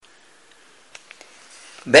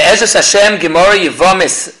Be'ezus Hashem Gemara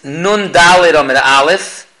Yevomis Nun Dalet Amid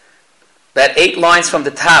Aleph. That 8 lines from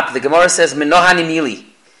the top, the Gemara says Minohani Mili.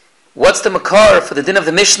 What's the makar for the din of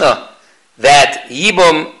the Mishnah that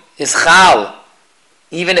Yibum is Chal,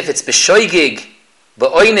 even if it's B'shoigig,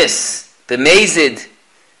 B'oinis, B'mezid?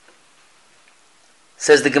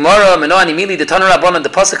 Says the Gemara Minohani Mili. The Tanur Rabbanan, the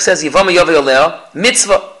pasuk says Yivama Yavayoleh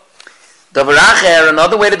Mitzvah. Davaracher,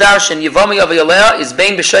 another way to darshan, Yivama Yavayoleh is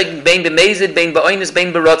Bein B'shoigig, Bein B'mezid, Bein B'oinis,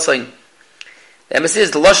 Bein B'rotzain. The emphasis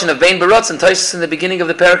is the lashon of Bein B'rotzen. Taisus in the beginning of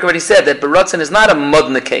the parak already said that B'rotzen is not a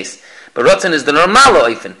modna case. B'rotzen is the normal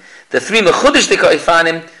oifen. The 3 mechudish deka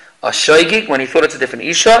oifanim are shoigig when he thought it's a different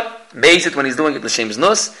isha, mezid when he's doing it l'shem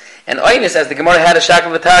znus, and oinis, as the Gemara had a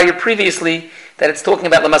shakel v'tarya previously, that it's talking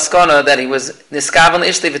about the maskana that he was niskavan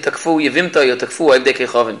ishtei v'takfu yevimto yotakfu oivdei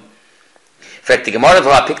kechovim. In fact, the Gemara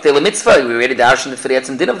v'ha'pikte l'mitzvah, we already darshan it for the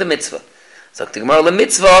etzim din of the mitzvah. So the Gemara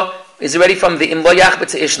l'mitzvah is already from the im lo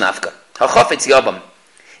yachbetz ish nafka. Hachofetz yabam.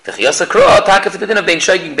 V'chiyasa kroa takaf the din of bein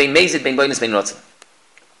shoigig, bein mezid, bein boinus, bein rotzen.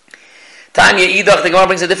 Tanya idach, the Gemara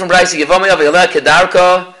brings a different price. Yavama Yavayoleh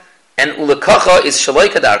kedarka, and ulekacha is shaloi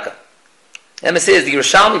kedarka. Emma says the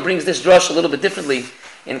Yerushalmi brings this drush a little bit differently.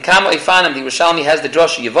 In Kama Ifanim, the Yerushalmi has the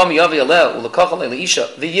drush Yavama Yavayoleh ulekacha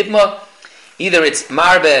leisha v'yibma. Either it's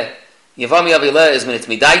marbe Yavama Yavayoleh is when it's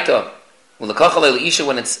midaita, ulekacha leisha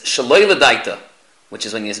when it's shaloi ledaita, which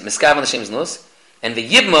is when you miskav on the shem znus. And the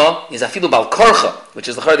Yibma is afilu bal korcha, which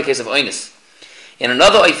is the case of Oinis. In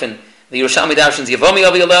another oifen, the Yerushalmi darshans Yavami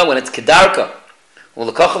Yavayoleh when it's kedarka, or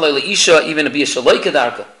lekachal leisha even to be a shaloi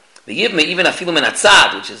kedarka. The Yibma even afilu min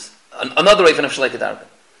atzad, which is another oifen of shaloi kedarka.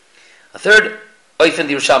 A third oifen,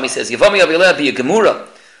 the Yerushalmi says Yavami Yavayoleh be a gemura,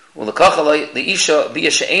 or lekachal leisha be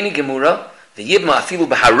a she'eni gemura. The Yibma afilu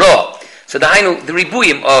b'hara. So the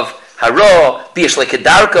ribuyim of hara, be a shaloi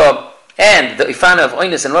kedarka, and the ifana of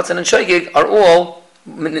Oinis and Ratzon and Shoigig are all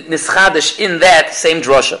nischadish in that same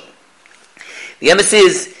drasha. The emphasis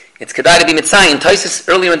is, it's kedai to be mitzayin. Taisus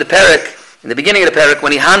earlier in the parak, in the beginning of the parak,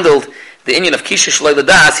 when he handled the inyan of Kisha Shloi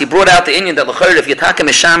Ladas, he brought out the inyan that l'chayr if yataka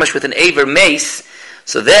meshamash with an aver mace,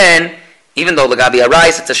 so then, even though lagabi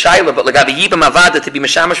arais it's a shayla, but lagabi yibam avada to be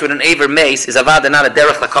meshamash with an aver mace is avada not a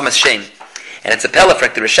derech lakomas shem. And it's a pella for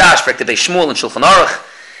the Rishash, for the Beis Shmuel and Shulchan Aruch.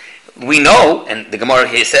 We know, and the Gemara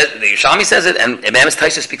here says, the Yerushalmi says it, and Imam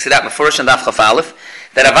Taisus speaks it out, Mefurish and Daf Chaf Aleph,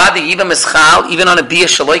 that avada yibam ischal, even on a bia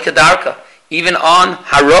shaloi kedarka, even on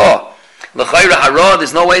hara. L'chayra hara,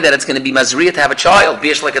 there's no way that it's going to be mazriya to have a child,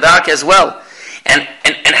 bia shaloi kedarka as well. And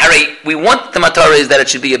Harry, we want the matara is that it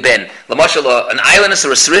should be a ben. L'mashal, an islandess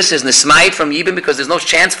or a sris is nismayit from yibam because there's no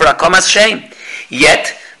chance for akamas shem.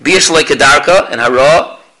 Yet, bia shaloi kedarka and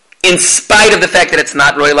hara, in spite of the fact that it's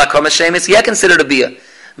not royal akamas shem, it's yet considered a bia.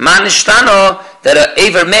 Manishtano that a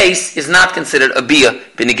aver mace is not considered a bia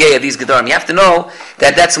b'negei of these gedarim. You have to know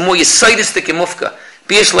that that's more yisoidistik imufka.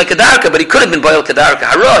 Biash like kedarka, but he could have been boil kedarka.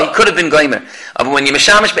 Hara, he could have been goimer. But when you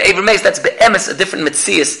meshamish be'aver mace, that's be'emes, a different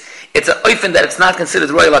mitzias. It's an oifen that it's not considered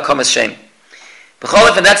royal akamas shem.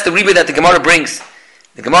 B'cholef, and that's the riba that the Gemara brings.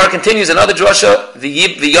 The Gemara continues another drasha, the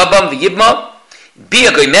yabam, the yibma,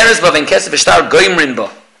 bia goimeres ba v'en kesef v'shtar goimrin ba.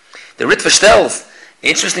 The Ritva tells.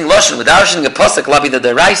 Interesting lashon with darshaning a pasuk labi the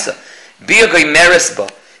deraisa bia goimeres ba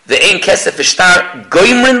the ein kesef v'shtar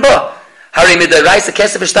goimrin ba hari mid deraisa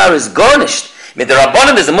kesef v'shtar is garnished mid the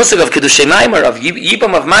rabbanim is a musig of kedushei maimer of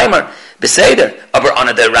yibam of maimer beseder aber on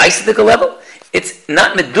a deraisa level it's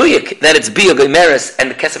not meduyik that it's bia goimeres and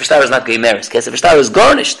the kesef v'shtar is not goimeres. Kesef v'shtar is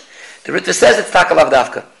garnished. The Ritva says it's takalav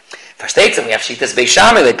davka. Versteht it? We have shitas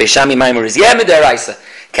beishami like beishami maimer is mid deraisa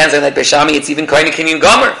can't say like beishami it's even koine kinyan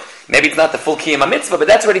gomer. Maybe it's not the full kiyam mitzvah, but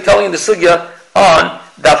that's already telling in the sugya on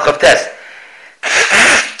Daf Chavtes.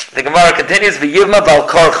 The Gemara continues, v'yivma bal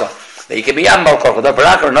korcha. That you can be yam bal korcha. The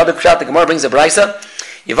Barak or another pshat, the Gemara brings a brisa.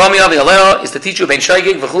 Yivami Yavayoleh is to teach you ben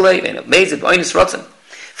shoigig v'chulei, ben mezid, b'oinis rotzen. In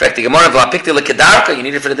fact, the Gemara v'apikti l'kedarka, you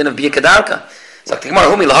need it for the din of bia kedarka. So the Gemara,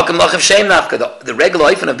 humi l'hakim l'achim shem nafka. The regular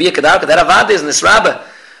oifen of bia kedarka, that avad is in this rabbah.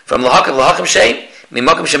 From l'hakim shem,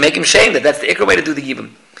 mimakim shemakim shem, that's the ikra way to do the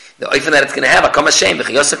yibam. The oifen that it's going to have, a kamas shem,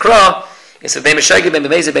 v'chiyos akra, is a ben meshayge, ben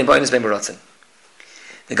b'mezid, ben b'oinis, ben b'rotzen.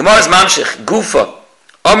 The Gemara's mamshich, gufa,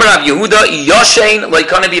 Omer Rav Yehuda, yoshein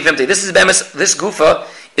loikana b'yivimte. This gufa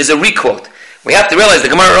is a requote. We have to realize the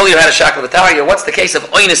Gemara earlier had a shackle v'tarya. What's the case of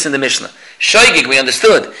oinis in the Mishnah? Shoigig, we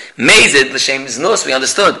understood. Mezid, l'shem znus, we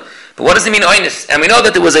understood. But what does it mean oinis? And we know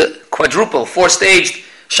that there was a quadruple, 4-staged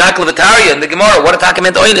shackle v'tarya in the Gemara. What attack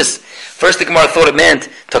meant oinis? First, the Gemara thought it meant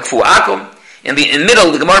takfu akum. In the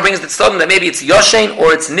middle, the Gemara brings the tzaddim that maybe it's Yoshein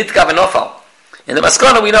or it's Nitkav and Nofal. In the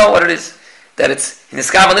Maskana, we know what it is. That it's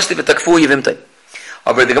Niskav and Nishti v'takfu yivimtei.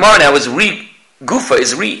 But the Gemara now is Gufa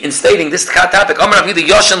is reinstating this topic. Omar Rav Yehuda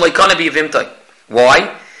Yoshen loikana bi yivimtai.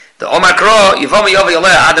 Why? The Omar Kro Yivama Yova Yoleh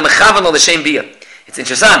Adam Mechavan Lo L'Shem Bia. It's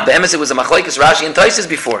interesting. Be'emes it was a machlokes Rashi and Taisus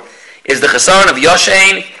before. Is the chesaron of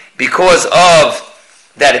Yoshen because of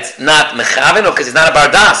that it's not mechavan or because it's not a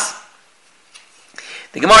bardas?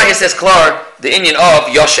 The Gemara here says klar the inyan of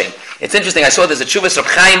Yoshen. It's interesting. I saw there's a Chuvas of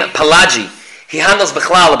Chaim Palagi. He handles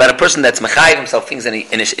bechlal about a person that's mechayiv himself things in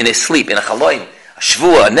his sleep, in a chaloim, a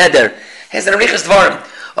shvua, a neder. He has an arichas dvarim.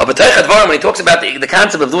 But when he talks about the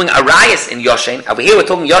concept of doing arayas in Yoshen, over here we're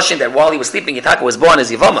talking Yoshen that while he was sleeping, Yitaka was born as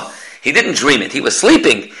Yavama. He didn't dream it. He was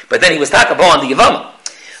sleeping, but then he was Taka born the Yavama.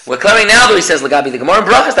 We're clearing now that he says Lagabi the Gemara in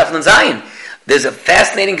Brachas Taflan Zayin. There's a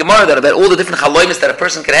fascinating Gemara that about all the different chaloimis that a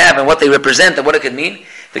person could have and what they represent and what it could mean.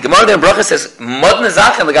 The Gemara there in Brachas says Modna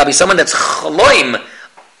Zachem Lagabi, someone that's chaloim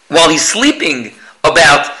while he's sleeping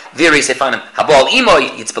about various sefanim. Habal Imoy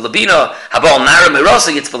Yitzpel Labino, Habal Nara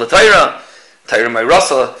Merosa Yitzpel Torah. Torah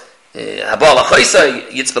Merosa, Habal Achoisa,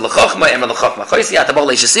 Yitzpel Chochma, Emer Chochma Choisia, Habal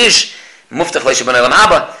Leishasish, Muftach Leishaban Elam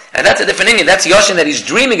Abba, and that's a different Indian. That's Yoshin that he's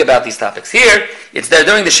dreaming about these topics. Here, it's there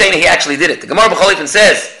during the Shena he actually did it. The Gemara B'Cholifin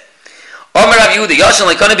says, Omer Rav Yehuda,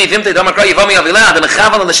 Yoshin Leikona Bi Vimte Domar Kra Yivami Avilah, the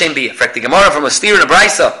Mechavan L'Shem Bia. In fact, the Gemara from a steer and a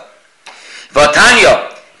Brisa,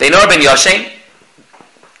 V'Tanya, Beinor Ben Yoshin,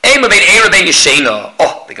 Eimer Ben Eira Ben Yeshena.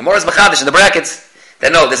 Oh, the Gemara is Mechadish in the brackets.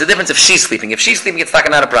 Then no, there's a difference if she's sleeping. If she's sleeping, it's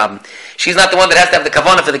not a problem. She's not the one that has to have the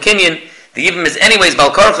kavanah for the kinyan. The yibam is anyways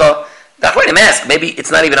balkarcha. The achronim ask, maybe it's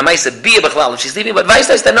not even a ma'isa bia b'chlal if she's sleeping, but vice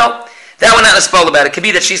versa, no. That one not a spell about it. It could be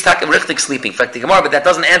that she's talking richtig sleeping. In fact, the Gemara, but that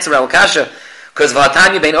doesn't answer our kasha, because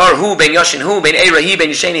v'atanya bein or hu, bein yoshin hu, bein eira hi, bein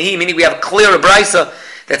yeshena hi, meaning we have a clear brisa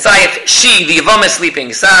that say if she, the yavam is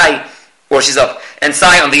sleeping, say, or she's up, and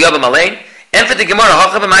say on the yabam alain. And for the Gemara,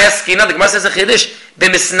 the Gemara says a chiddush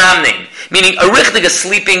b'misnamnin, meaning a richtige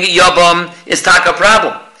sleeping yabam is taka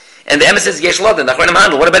problem. And the emes says yesh lodan. What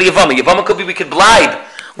about a yavama? Yavama could be we could bribe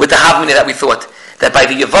with the havmina that we thought that by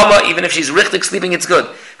the yavama, even if she's richtig sleeping, it's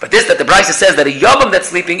good. But this that the Brisa says that a yabam that's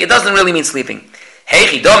sleeping, it doesn't really mean sleeping.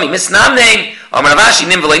 Heichi domi misnamnin amar Ravashi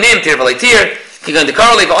nim v'leinim tir v'leitir kigan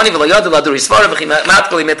dekarli v'ani v'layad v'ladur yisvar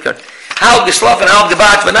v'chimatkoli mitkar. How geschlafen, how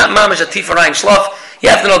gebat, but not mamish a tifarayim shlaf. You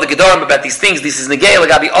have to know the Gedorim about these things. This is negay,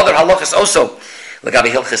 lagabi other halachas also. Lagabi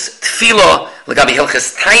hilchas tefillah, lagabi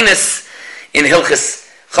hilchas tainus, in hilchas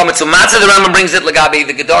chametz u'matzah, the Rambam brings it, lagabi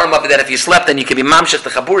the Gedorim of it, that if you slept, then you can be mamshech the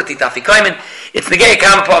chabur, titafi kaimen. It's negay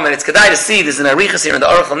kamapam, and it's kedai to see, there's an arichas here in the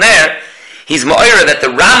Aruch LaNer, he's ma'ira that the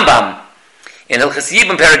Rambam, in hilchas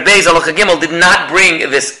yibam perik beis, halacha gimel, did not bring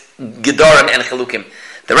this Gedorim and chilukim.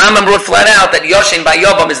 The Rambam brought flat out that Yoshin by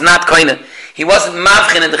Yobam is not koine. He wasn't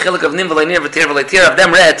mavchin in the chiluk of nim v'leinir v'tir v'leitir of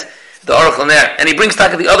them read the Aruch LaNer, and he brings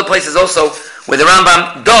back the other places also where the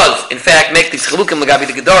Rambam does in fact make these chilukim lagabi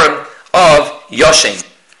the gedorim of Yoshin.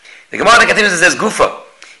 The Gemara continues and says Gufa.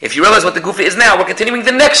 If you realize what the Gufa is now, we're continuing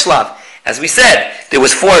the next shlav. As we said, there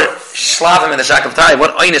was 4 shlavim in the Shak of Tai.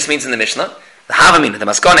 What oinus means in the Mishnah, the Havamina, the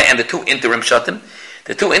Maskana, and the 2 interim shatim.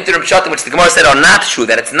 The 2 interim shatim, which the Gemara said are not true,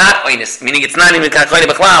 that it's not oinus, meaning it's not even kakoine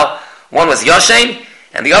b'chlal. One was Yoshin.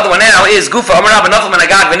 And the other one now is Gufa Amar Rabba Nafal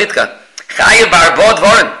Menagag V'Nitka Chayiv Ba'arbod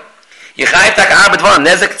Dvorim. Yechayiv Tak Arbod Dvorim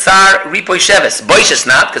Nezek Tzar Ripoy Sheves. Boishes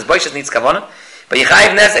not, because Boishes needs Kavana, but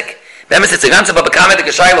Yechayiv Nezek. Then it's a ganze Babakame de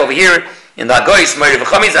Geshayla over here in the Agoyis Mori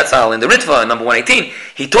V'Chomiz Zatzal in the Ritva number 118.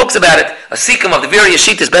 He talks about it, a sikkim of the various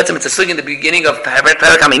shittas. Betzim it's a sug in the beginning of Perak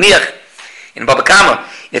HaMiniach in Babakama.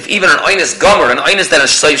 If even an oinus gomer, an oinus that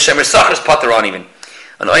is Shemer Sachar is potter on even.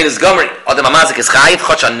 An oinus gomer, Adam Amazik is chayiv,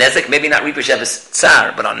 chotch on nezek, maybe not Ripa Sheves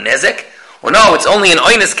Tsar, but on nezek. Or no, it's only an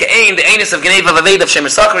oinus ke'ein, the oinus of Geneva Vaved of Shemer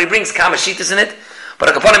Sachar, he brings kama shitas in it, but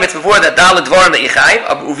a kaponim it's before that dalad dvorim that yechayiv,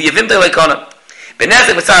 uvi yevim te leikona.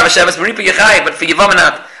 Benezek v'tzar v'sheves, but Ripa yechayiv, but for yevam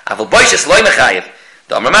not. Avol boishes loy mechayiv.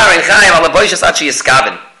 The Amar in chayiv, ala boishes achi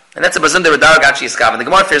yiskaven. And that's a bazun der darg achi yiskaven. The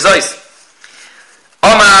Gemara fears ois.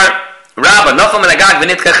 Omar Rabba, nofam and agag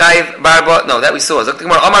v'nitka chayiv barbo, no, that we saw. Zok the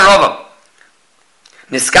Gemara, Omar Rova.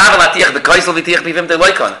 Niskav latiach bekoisel v'tiach bivim te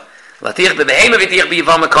loikon. Latiach bebehema v'tiach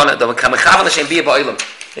bivam mekona. Do mekamechav l'shem bia ba'olam.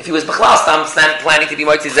 If he was b'chlal stam planning to be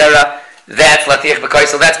moitzi zera, that's latiach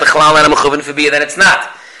bekoisel. That's b'chlal and a mechuvin for bia. Then it's not.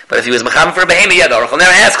 But if he was mechav for a behema, yeah, the Aruch LaNer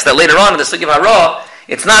asks that later on in the sugi of Hara,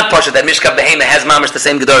 it's not pasha that mishkav behema has mamish the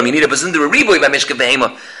same gedorim. You need a bazindur riboy by mishkav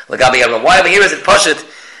behema. Lagabi Hara. Why over here is it pashat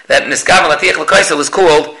that niskav latiach l'koisel is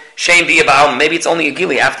called shem bia ba'olam? Maybe it's only a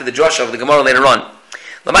gili after the drasha of the Gemara later on.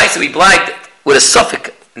 Lamaisa we blagged with a suffix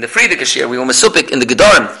in the Friedrich Ashir, we were mesupik in the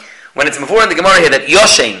Gedorim, when it's before in the Gemara here that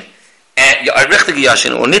Yoshin, and a richtige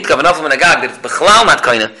Yoshin, or Nitka v'nafel menagag, that it's Bechlal not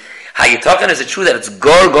koine. How you talking? Is it true that it's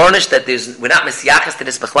garnished, that we're not Messiachas to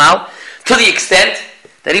this Bechlal? To the extent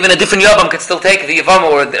that even a different Yavam could still take the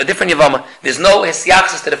Yavama or a different Yavama. There's no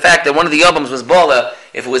hisyachsis to the fact that one of the Yavams was Bala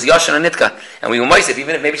if it was Yashan or Nitka. And we were Moisef,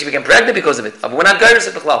 even if maybe she became pregnant because of it. But we're not Geiris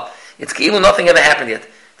at Bechlal. It's Ki'ilu, nothing ever happened yet.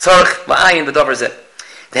 Tzorch, Ma'ayin, the Dover Zeh.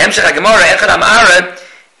 The Hemshech HaGemara, Echad HaMa'ara,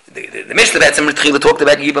 the Mishnah Betzim Ritchila talked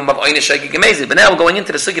about Yibam of Oyne Shegi Gemezid. But now we're going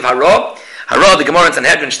into the Sugi of Hara. Hara, the Gemara in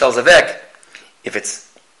Sanhedrin, tells Avek, if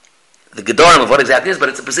it's the Gedorim of what exactly is, but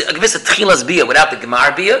it's a gewisse Tchilas Bia without the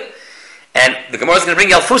Gemar Bia. And the Gemara is going to bring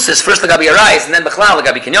Yalfusis, first Lagabi Arais, and then Bechlal,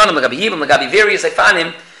 Lagabi Kinyonim, Lagabi Yibam, Lagabi various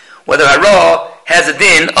Ifanim, whether Hara has a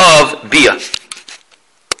din of Bia.